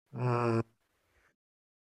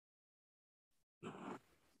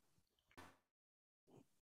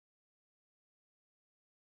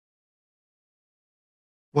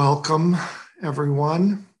Welcome,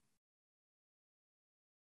 everyone.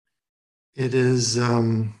 It is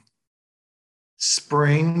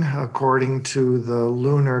spring according to the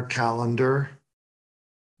lunar calendar,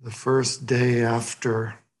 the first day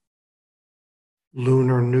after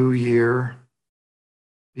Lunar New Year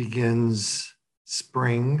begins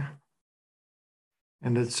spring,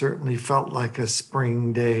 and it certainly felt like a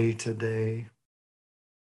spring day today.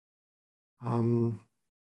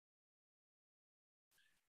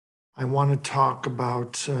 I want to talk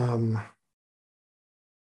about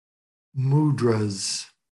mudras.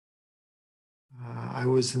 I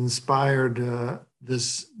was inspired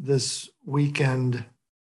this weekend.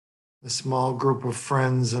 A small group of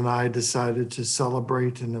friends and I decided to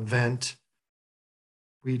celebrate an event.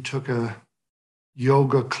 We took a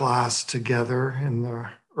yoga class together in the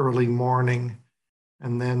early morning,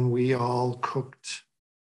 and then we all cooked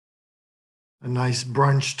a nice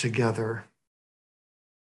brunch together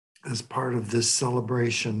as part of this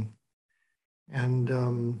celebration. And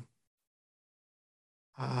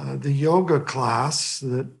the yoga class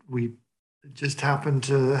that we just happened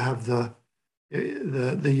to have the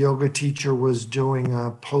yoga teacher was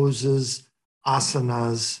doing poses,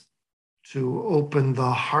 asanas, to open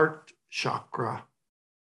the heart chakra.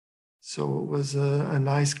 So it was a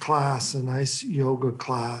nice class, a nice yoga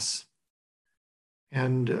class.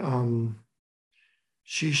 And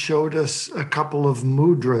she showed us a couple of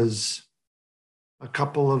mudras, a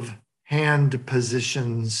couple of hand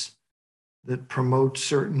positions that promote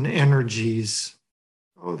certain energies.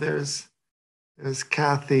 Oh, there's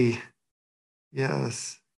Kathy.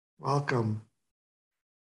 Yes, welcome.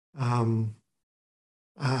 And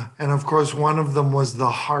of course, one of them was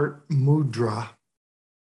the heart mudra.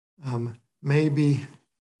 Maybe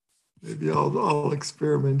I'll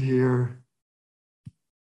experiment here,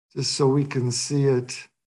 just so we can see it.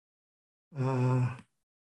 How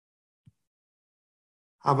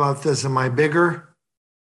about this? Am I bigger?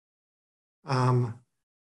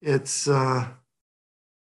 It's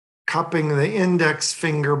cupping the index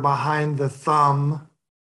finger behind the thumb,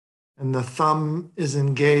 and the thumb is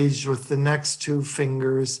engaged with the next two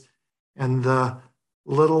fingers, and the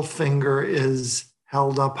little finger is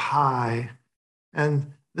held up high.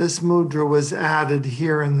 And this mudra was added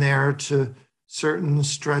here and there to certain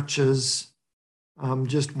stretches,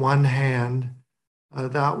 just one hand.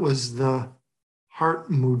 That was the heart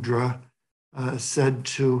mudra, said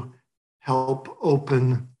to help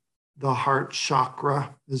open the heart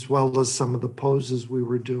chakra, as well as some of the poses we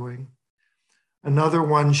were doing. Another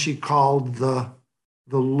one she called the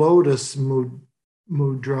lotus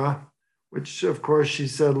mudra, which of course she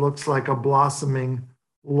said looks like a blossoming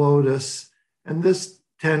lotus. And this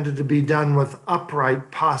tended to be done with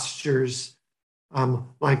upright postures,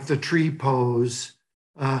 like the tree pose,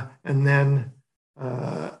 and then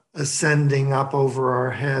ascending up over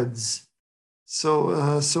our heads.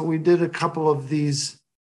 So we did a couple of these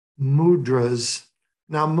mudras.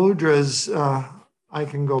 Now mudras, I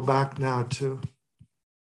can go back now to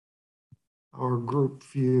our group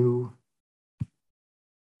view.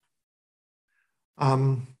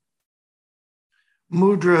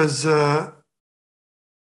 Mudras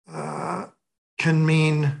can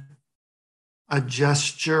mean a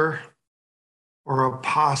gesture or a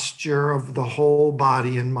posture of the whole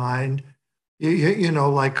body and mind. You know,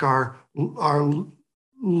 like our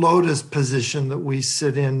lotus position that we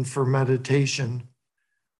sit in for meditation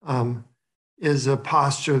is a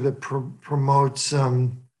posture that promotes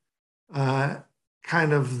kind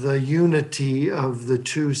of the unity of the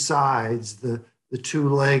two sides, the two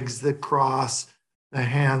legs that cross, the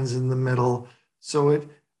hands in the middle. So it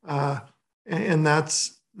and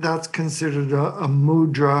that's considered a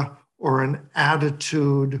mudra or an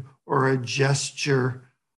attitude or a gesture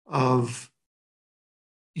of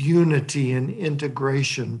unity and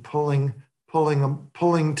integration, pulling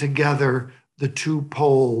together the two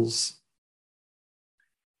poles.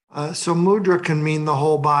 So mudra can mean the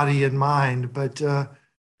whole body and mind, but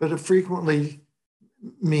it frequently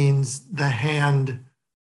means the hand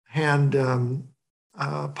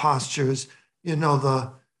postures. You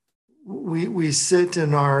know, we sit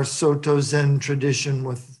in our Soto Zen tradition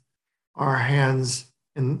with our hands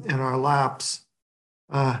in our laps,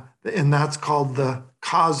 and that's called the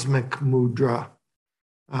cosmic mudra,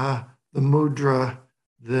 the mudra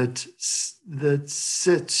that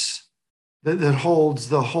sits, that holds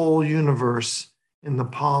the whole universe in the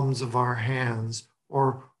palms of our hands,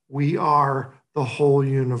 or we are the whole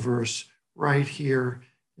universe right here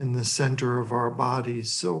in the center of our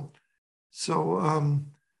bodies.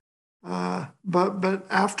 But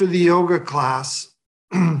after the yoga class,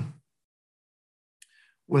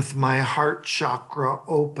 with my heart chakra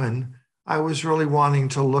open, I was really wanting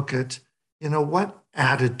to look at, what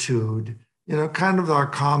attitude, kind of our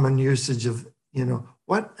common usage of,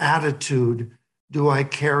 what attitude do I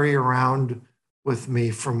carry around with me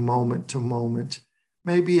from moment to moment?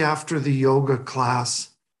 Maybe after the yoga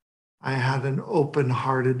class, I had an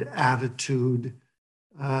open-hearted attitude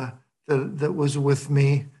that was with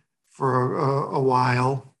me for a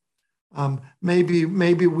while. Maybe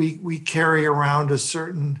we carry around a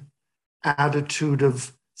certain attitude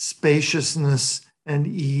of spaciousness and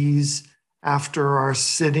ease after our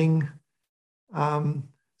sitting.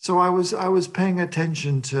 So I was paying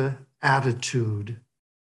attention to attitude,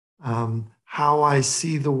 how I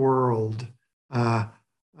see the world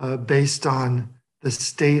based on the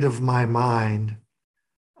state of my mind.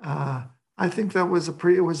 I think that was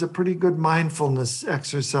it was a pretty good mindfulness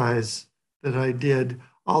exercise that I did,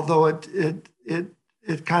 although it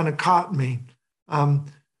kind of caught me.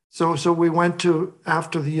 So we went to,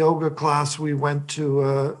 after the yoga class, we went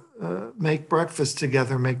to make breakfast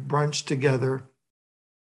together, make brunch together.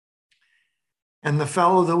 And the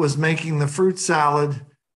fellow that was making the fruit salad,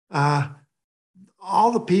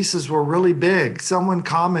 all the pieces were really big. Someone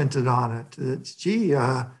commented on it that, gee,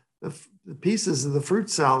 the pieces of the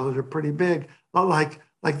fruit salad are pretty big. But like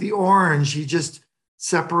the orange, he just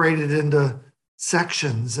separated into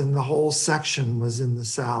sections, and the whole section was in the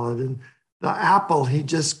salad. And the apple, he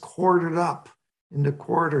just quartered up into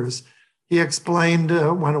quarters. He explained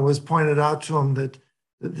when it was pointed out to him that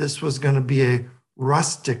this was going to be a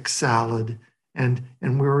rustic salad, and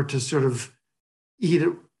we were to sort of eat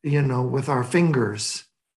it, with our fingers.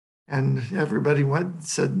 And everybody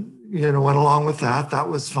went along with that. That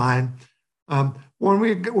was fine. When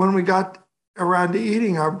we got around to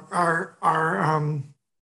eating our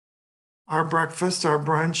breakfast, our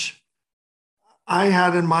brunch, I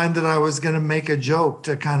had in mind that I was going to make a joke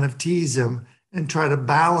to kind of tease him and try to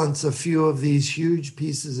balance a few of these huge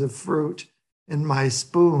pieces of fruit in my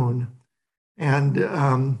spoon. And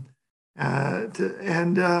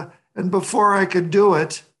before I could do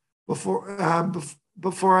it,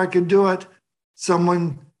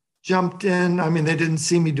 someone jumped in. I mean, they didn't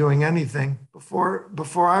see me doing anything.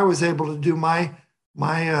 Before I was able to do my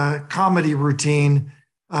comedy routine,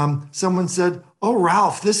 someone said, "Oh,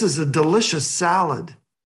 Ralph, this is a delicious salad."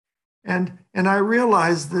 And I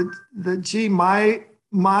realized that gee, my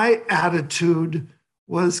attitude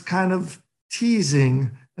was kind of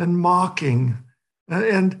teasing and mocking,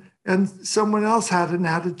 and someone else had an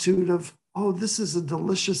attitude of, "Oh, this is a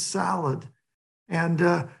delicious salad," and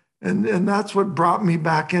that's what brought me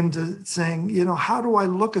back into saying, how do I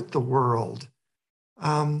look at the world?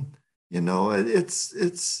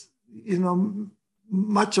 It's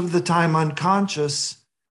much of the time unconscious,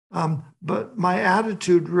 but my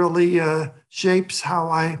attitude really shapes how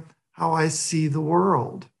I see the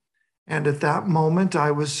world. And at that moment,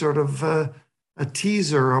 I was sort of a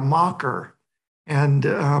teaser, a mocker, and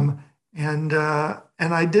I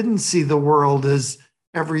didn't see the world as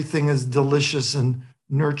everything is delicious and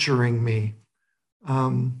nurturing me.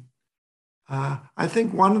 I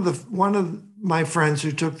think one of my friends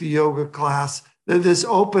who took the yoga class, this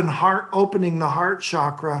opening the heart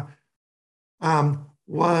chakra,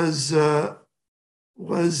 was a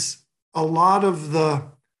lot of the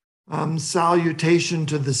salutation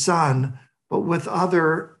to the sun, but with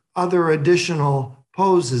other additional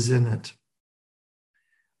poses in it.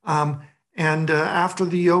 After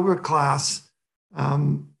the yoga class,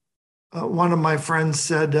 one of my friends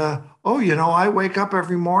said, "Oh, I wake up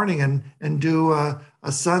every morning and do a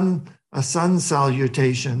sun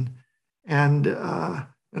salutation," and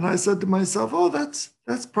I said to myself, "Oh,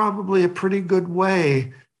 that's probably a pretty good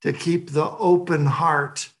way to keep the open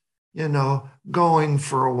heart, going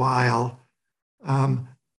for a while,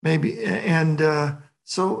 maybe." And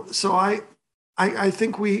so I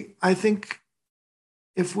think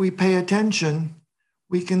if we pay attention,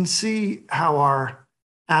 we can see how our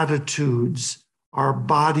attitudes, our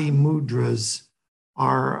body mudras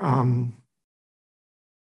are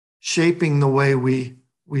shaping the way we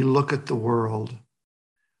look at the world.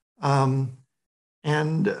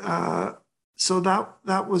 So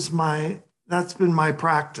that's been my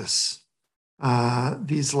practice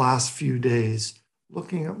these last few days,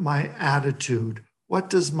 looking at my attitude. What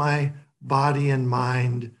does my body and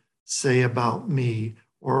mind say about me?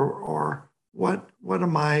 Or what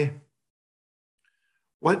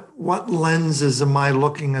lenses am I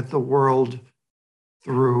looking at the world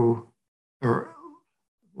through? Or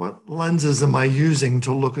what lenses am I using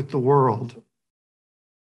to look at the world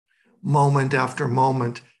moment after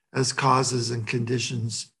moment as causes and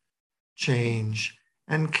conditions change?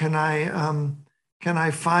 And can I can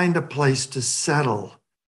I find a place to settle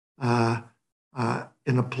in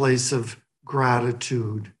a place of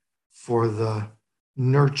gratitude for the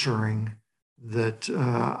nurturing that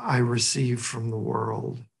I receive from the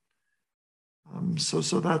world.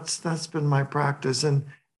 So that's been my practice, and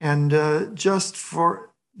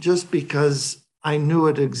just because I knew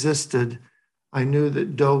it existed, I knew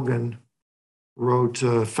that Dogen wrote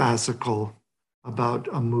a fascicle about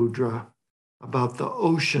a mudra, about the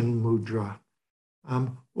ocean mudra.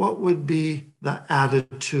 What would be the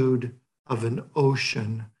attitude of an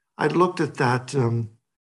ocean? I looked at that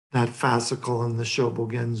fascicle in the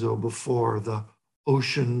Shobogenzo before, the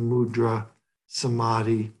ocean mudra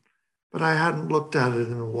samadhi, but I hadn't looked at it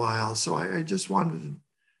in a while. So I just wanted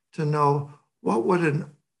to know what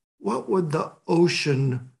would the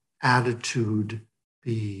ocean attitude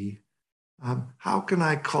be? How can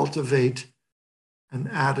I cultivate an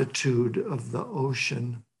attitude of the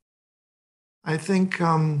ocean? I think,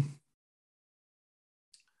 when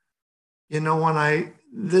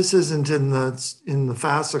this isn't in the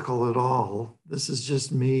fascicle at all. This is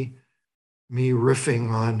just me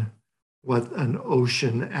riffing on what an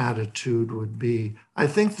ocean attitude would be. I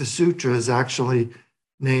think the sutra is actually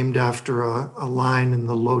named after a line in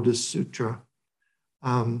the Lotus Sutra.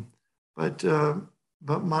 But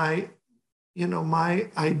my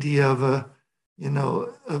idea of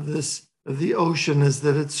the ocean is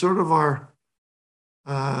that it's sort of our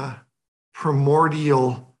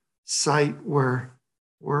primordial site where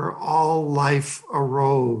all life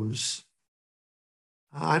arose.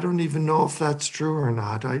 I don't even know if that's true or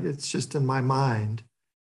not. It's just in my mind.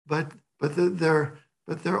 But they're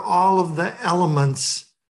all of the elements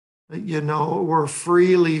that were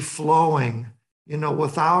freely flowing,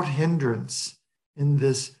 without hindrance in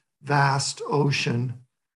this vast ocean.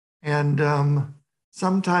 And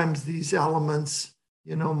sometimes these elements,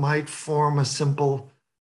 might form a simple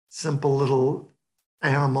little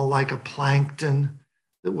animal like a plankton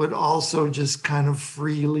that would also just kind of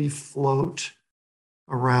freely float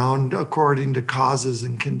around according to causes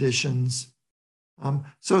and conditions.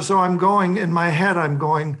 So I'm going, in my head, I'm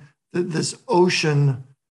going, this ocean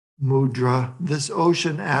mudra, this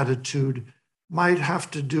ocean attitude might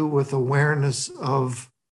have to do with awareness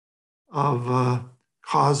of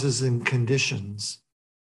causes and conditions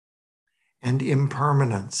and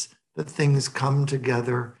impermanence, that things come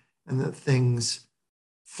together and that things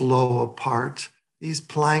flow apart. These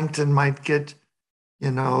plankton might get,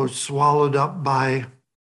 swallowed up by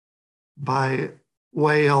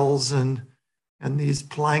whales, and these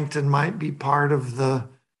plankton might be part of the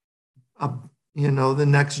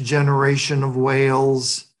next generation of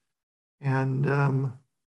whales. And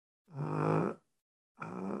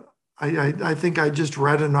I think I just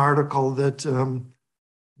read an article that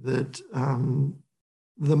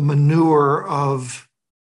the manure of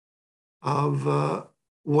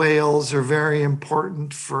whales are very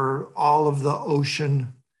important for all of the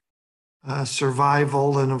ocean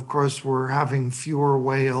survival. And of course, we're having fewer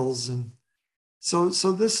whales. And so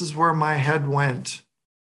this is where my head went,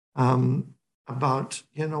 about,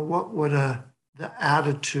 what would the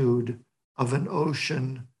attitude of an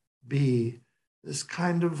ocean be? This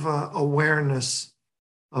kind of awareness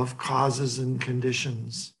of causes and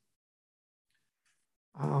conditions.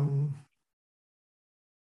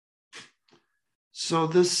 So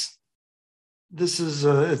this is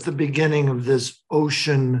at the beginning of this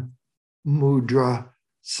ocean mudra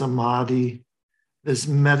samadhi, this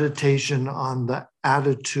meditation on the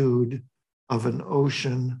attitude of an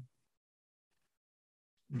ocean.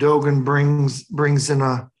 Dogen brings in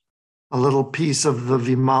a little piece of the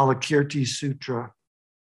Vimalakirti Sutra.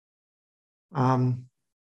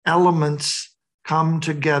 Elements come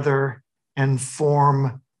together and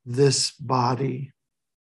form this body.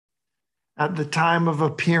 At the time of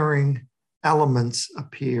appearing, elements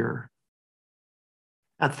appear.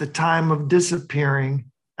 At the time of disappearing,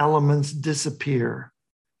 elements disappear.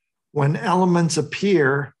 When elements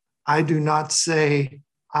appear, I do not say,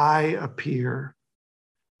 I appear.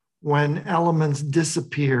 When elements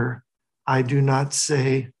disappear, I do not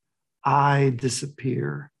say, I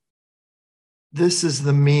disappear. This is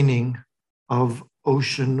the meaning of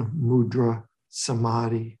ocean mudra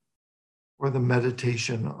samadhi, or the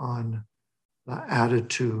meditation on the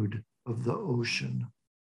attitude of the ocean.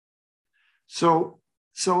 So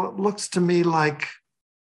it looks to me like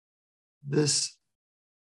this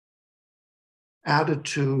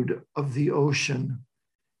attitude of the ocean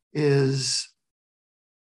is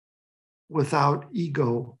without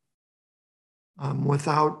ego,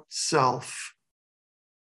 without self.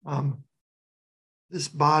 This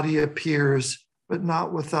body appears, but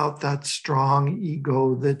not without that strong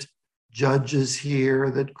ego that judges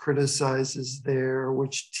here, that criticizes there,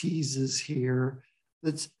 which teases here,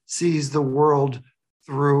 that sees the world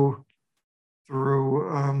through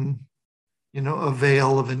a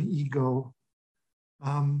veil of an ego.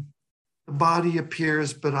 The body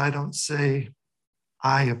appears, but I don't say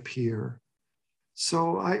I appear.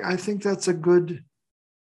 So I think that's a good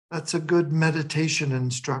meditation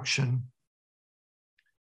instruction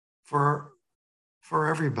for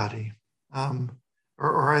everybody.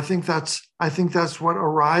 Or I think that's what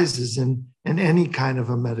arises in any kind of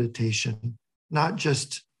a meditation, not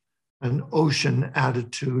just an ocean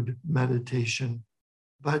attitude meditation,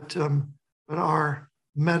 but our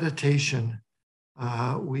meditation.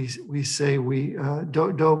 We say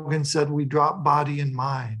Dogen said we drop body and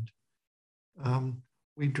mind.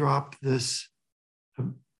 We drop this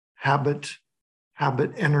habit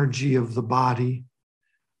energy of the body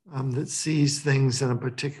that sees things in a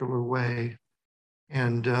particular way.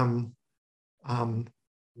 And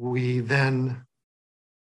we then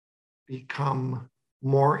become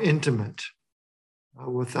more intimate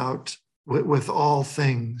with all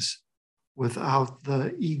things, without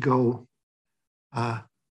the ego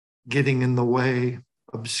getting in the way,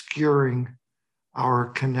 obscuring our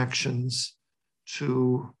connections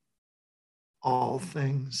to all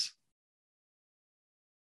things.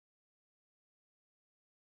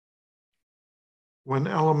 When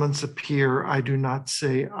elements appear, I do not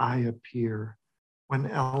say I appear. When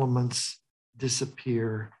elements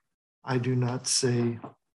disappear, I do not say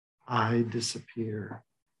I disappear.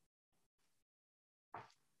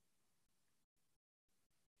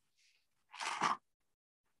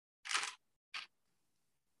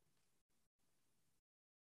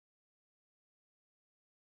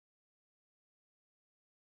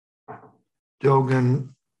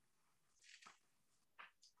 Dogen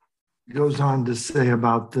goes on to say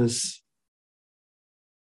about this,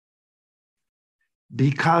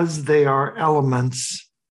 because they are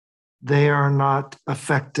elements, they are not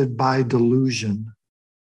affected by delusion.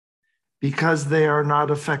 Because they are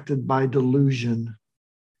not affected by delusion,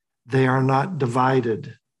 they are not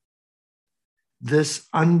divided. This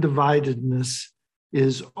undividedness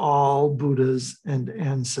is all Buddhas and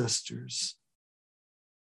ancestors.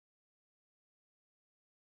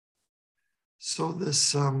 So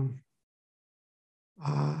this,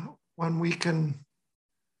 when we can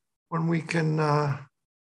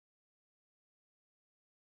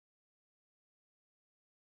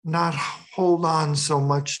not hold on so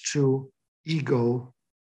much to ego,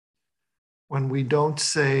 when we don't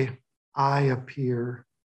say I appear,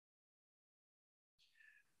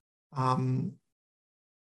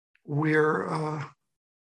 we're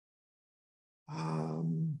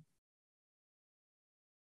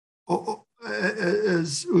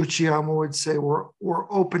as Uchiyama would say,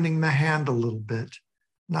 we're opening the hand a little bit,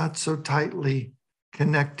 not so tightly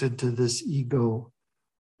connected to this ego,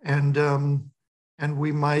 and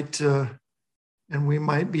we might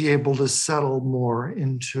be able to settle more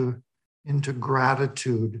into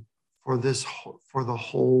gratitude for the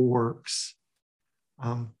whole works,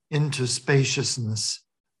 into spaciousness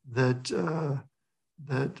that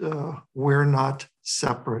we're not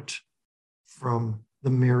separate from the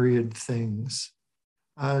myriad things.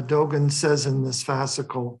 Dogen says in this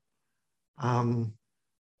fascicle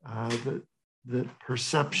that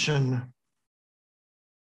perception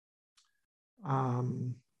I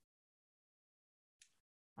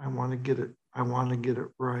want to get it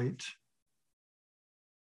right,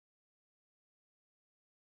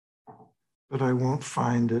 but I won't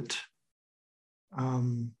find it.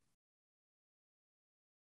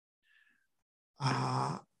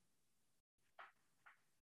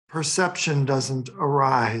 Perception doesn't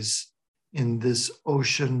arise in this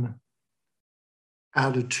ocean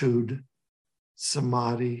attitude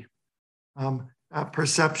samadhi.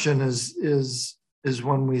 Perception is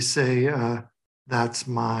when we say that's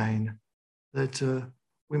mine. That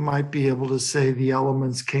we might be able to say the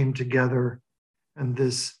elements came together and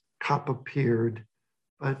this cup appeared,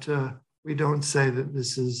 but we don't say that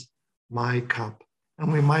this is my cup.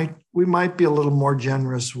 And we might be a little more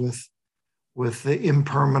generous with the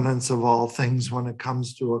impermanence of all things when it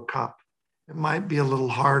comes to a cup. It might be a little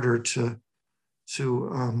harder to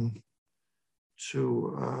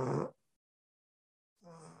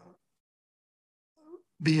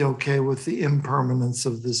be okay with the impermanence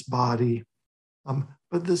of this body,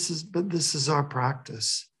 but this is our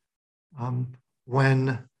practice.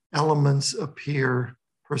 When elements appear,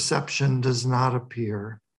 perception does not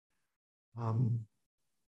appear.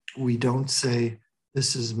 We don't say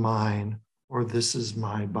this is mine or this is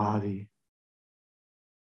my body.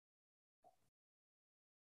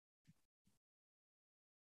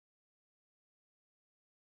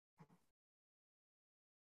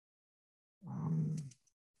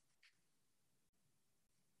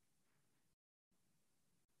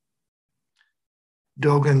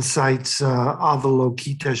 Dogen cites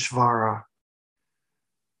Avalokiteshvara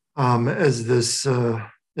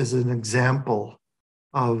as an example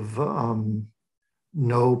of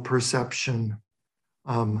no perception.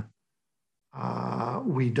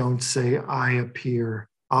 We don't say I appear.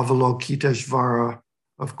 Avalokiteshvara,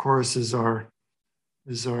 of course, is our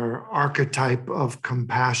archetype of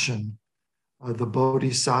compassion, the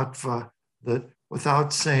bodhisattva that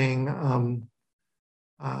without saying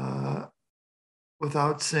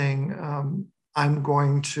I'm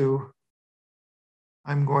going to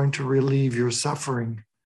relieve your suffering.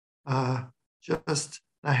 Just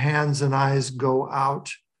the hands and eyes go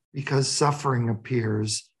out because suffering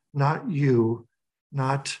appears, not you,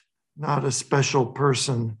 not a special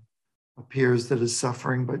person appears that is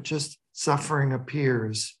suffering, but just suffering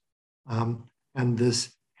appears. And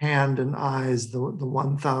this hand and eyes, the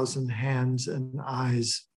 1,000 hands and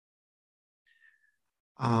eyes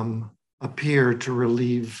appear to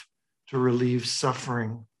relieve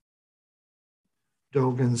suffering.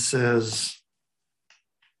 Dogen says,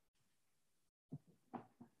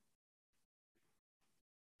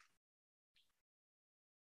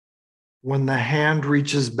 when the hand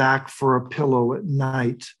reaches back for a pillow at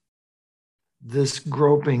night, this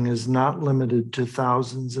groping is not limited to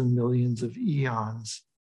thousands and millions of eons.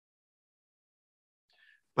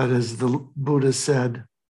 But as the Buddha said,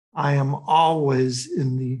 I am always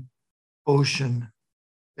in the ocean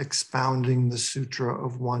expounding the Sutra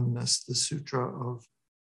of Oneness, the Sutra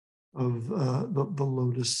of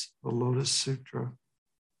the Lotus Sutra.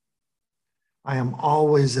 I am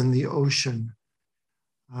always in the ocean.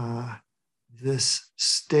 This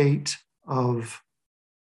state of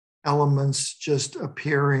elements just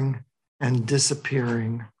appearing and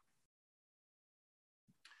disappearing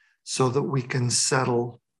so that we can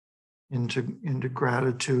settle into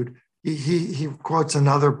gratitude. He quotes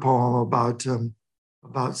another poem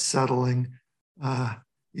about settling.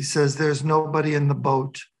 He says, there's nobody in the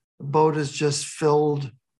boat. The boat is just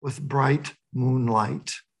filled with bright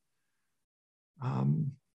moonlight.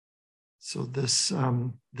 So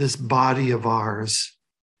this body of ours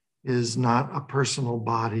is not a personal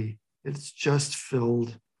body. It's just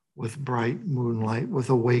filled with bright moonlight, with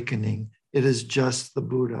awakening. It is just the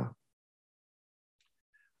Buddha.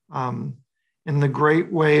 In the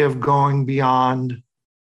great way of going beyond,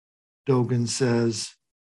 Dogen says,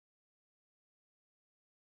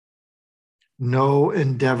 no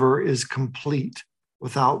endeavor is complete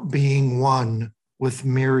without being one with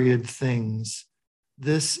myriad things.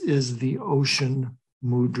 This is the ocean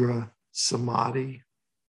mudra samadhi,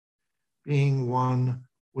 being one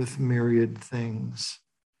with myriad things.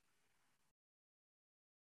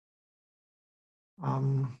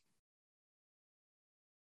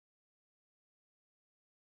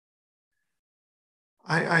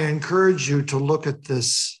 I encourage you to look at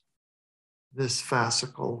this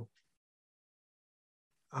fascicle.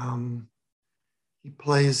 He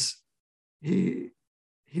plays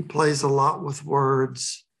a lot with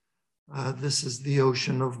words. This is the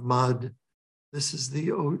ocean of mud. This is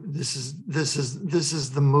the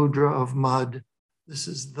mudra of mud. This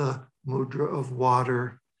is the mudra of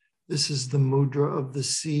water. This is the mudra of the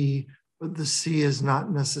sea, but the sea is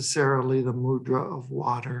not necessarily the mudra of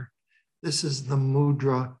water. This is the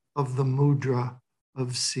mudra of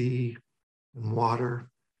sea and water.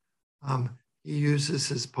 He uses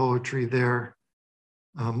his poetry there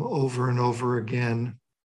over and over again.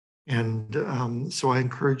 And so I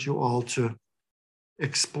encourage you all to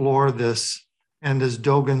explore this. And as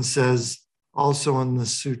Dogen says also in the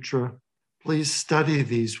sutra, please study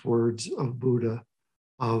these words of Buddha,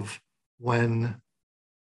 of when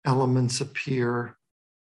elements appear,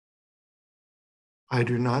 I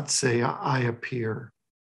do not say I appear.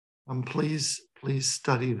 Please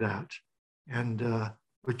study that, and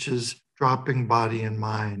which is dropping body and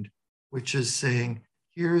mind, which is saying,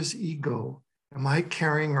 here's ego. Am I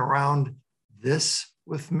carrying around this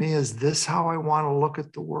with me? Is this how I want to look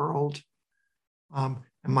at the world? Am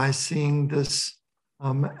I seeing this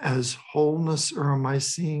as wholeness, or am I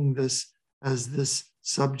seeing this as this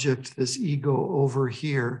subject, this ego over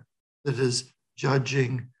here that is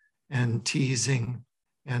judging and teasing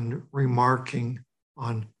and remarking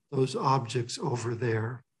on those objects over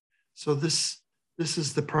there? So this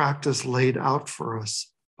is the practice laid out for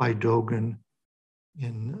us by Dogen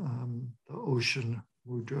in the Ocean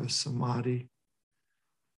Mudra Samadhi.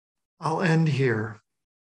 I'll end here,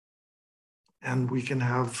 and we can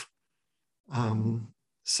have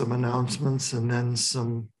some announcements and then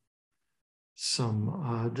some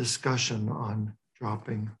discussion on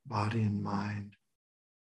dropping body and mind.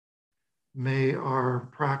 May our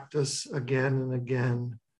practice again and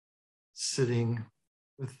again, sitting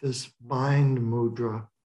with this mind mudra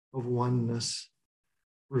of oneness,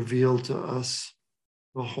 reveal to us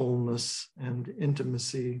the wholeness and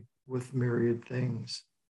intimacy with myriad things.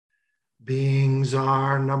 Beings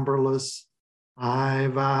are numberless. I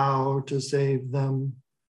vow to save them.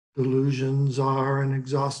 Delusions are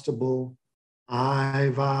inexhaustible. I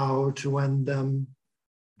vow to end them.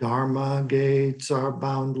 Dharma gates are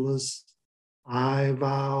boundless. I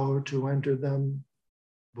vow to enter them.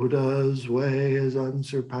 Buddha's way is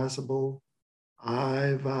unsurpassable.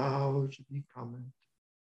 I vow to become it.